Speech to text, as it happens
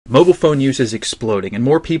Mobile phone use is exploding, and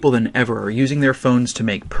more people than ever are using their phones to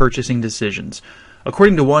make purchasing decisions.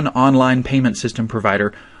 According to one online payment system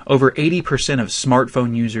provider, over 80% of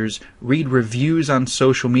smartphone users read reviews on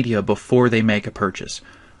social media before they make a purchase.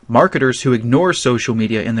 Marketers who ignore social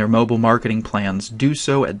media in their mobile marketing plans do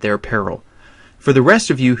so at their peril. For the rest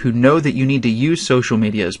of you who know that you need to use social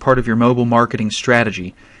media as part of your mobile marketing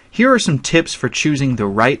strategy, here are some tips for choosing the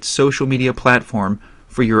right social media platform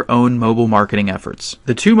for your own mobile marketing efforts.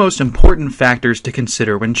 The two most important factors to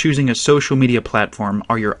consider when choosing a social media platform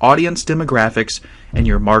are your audience demographics and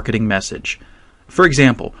your marketing message. For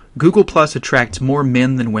example, Google Plus attracts more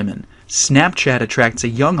men than women, Snapchat attracts a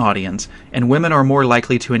young audience, and women are more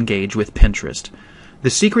likely to engage with Pinterest. The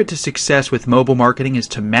secret to success with mobile marketing is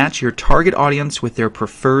to match your target audience with their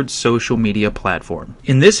preferred social media platform.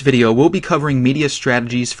 In this video, we'll be covering media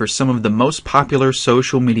strategies for some of the most popular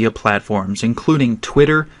social media platforms, including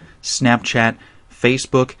Twitter, Snapchat,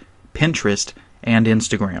 Facebook, Pinterest, and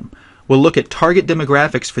Instagram. We'll look at target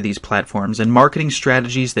demographics for these platforms and marketing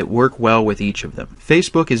strategies that work well with each of them.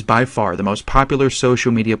 Facebook is by far the most popular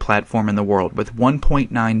social media platform in the world, with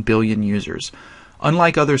 1.9 billion users.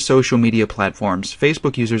 Unlike other social media platforms,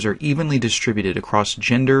 Facebook users are evenly distributed across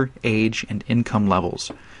gender, age, and income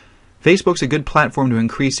levels. Facebook's a good platform to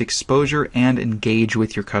increase exposure and engage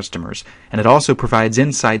with your customers, and it also provides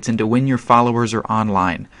insights into when your followers are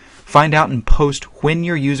online. Find out and post when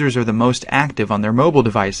your users are the most active on their mobile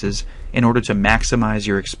devices in order to maximize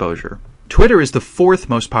your exposure. Twitter is the fourth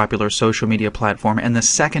most popular social media platform and the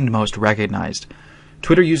second most recognized.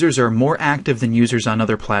 Twitter users are more active than users on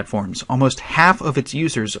other platforms. Almost half of its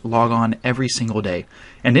users log on every single day.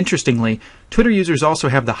 And interestingly, Twitter users also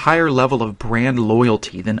have the higher level of brand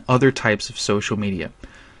loyalty than other types of social media.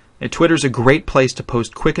 Twitter's a great place to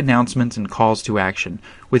post quick announcements and calls to action.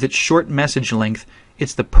 With its short message length,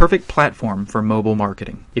 it's the perfect platform for mobile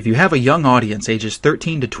marketing. If you have a young audience ages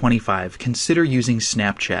 13 to 25, consider using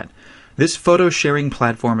Snapchat. This photo sharing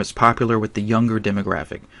platform is popular with the younger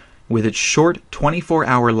demographic. With its short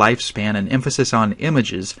 24-hour lifespan and emphasis on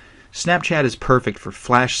images, Snapchat is perfect for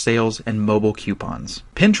flash sales and mobile coupons.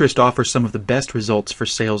 Pinterest offers some of the best results for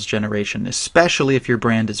sales generation, especially if your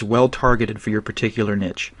brand is well targeted for your particular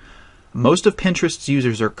niche. Most of Pinterest's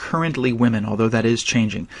users are currently women, although that is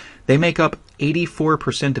changing. They make up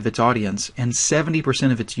 84% of its audience, and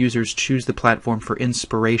 70% of its users choose the platform for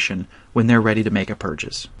inspiration when they're ready to make a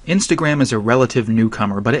purchase. Instagram is a relative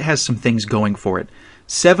newcomer, but it has some things going for it.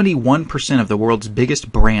 71% of the world's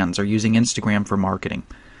biggest brands are using Instagram for marketing.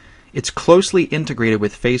 It's closely integrated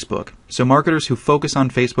with Facebook, so marketers who focus on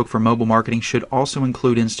Facebook for mobile marketing should also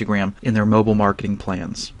include Instagram in their mobile marketing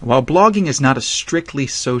plans. While blogging is not a strictly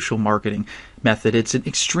social marketing method, it's an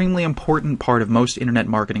extremely important part of most internet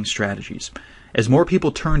marketing strategies. As more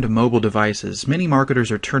people turn to mobile devices, many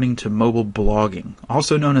marketers are turning to mobile blogging,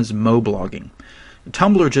 also known as moblogging.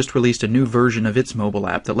 Tumblr just released a new version of its mobile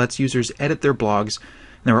app that lets users edit their blogs,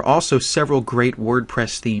 and there are also several great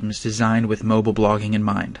WordPress themes designed with mobile blogging in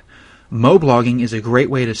mind. Moblogging is a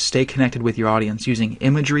great way to stay connected with your audience using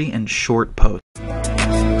imagery and short posts.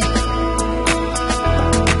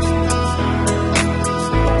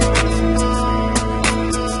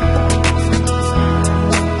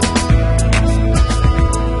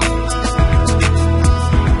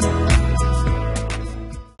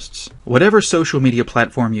 Whatever social media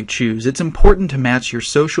platform you choose, it's important to match your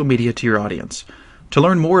social media to your audience. To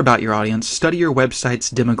learn more about your audience, study your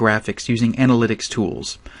website's demographics using analytics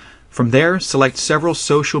tools. From there, select several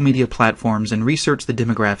social media platforms and research the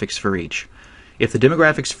demographics for each. If the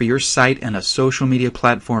demographics for your site and a social media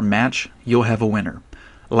platform match, you'll have a winner.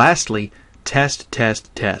 Lastly, test.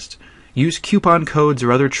 Use coupon codes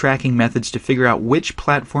or other tracking methods to figure out which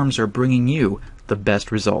platforms are bringing you the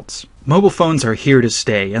best results. Mobile phones are here to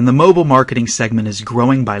stay, and the mobile marketing segment is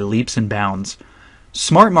growing by leaps and bounds.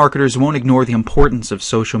 Smart marketers won't ignore the importance of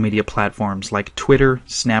social media platforms like Twitter,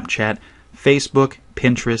 Snapchat, Facebook,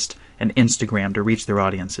 Pinterest, and Instagram to reach their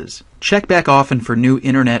audiences. Check back often for new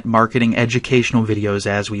internet marketing educational videos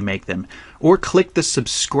as we make them, or click the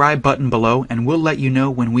subscribe button below and we'll let you know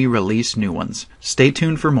when we release new ones. Stay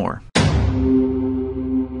tuned for more.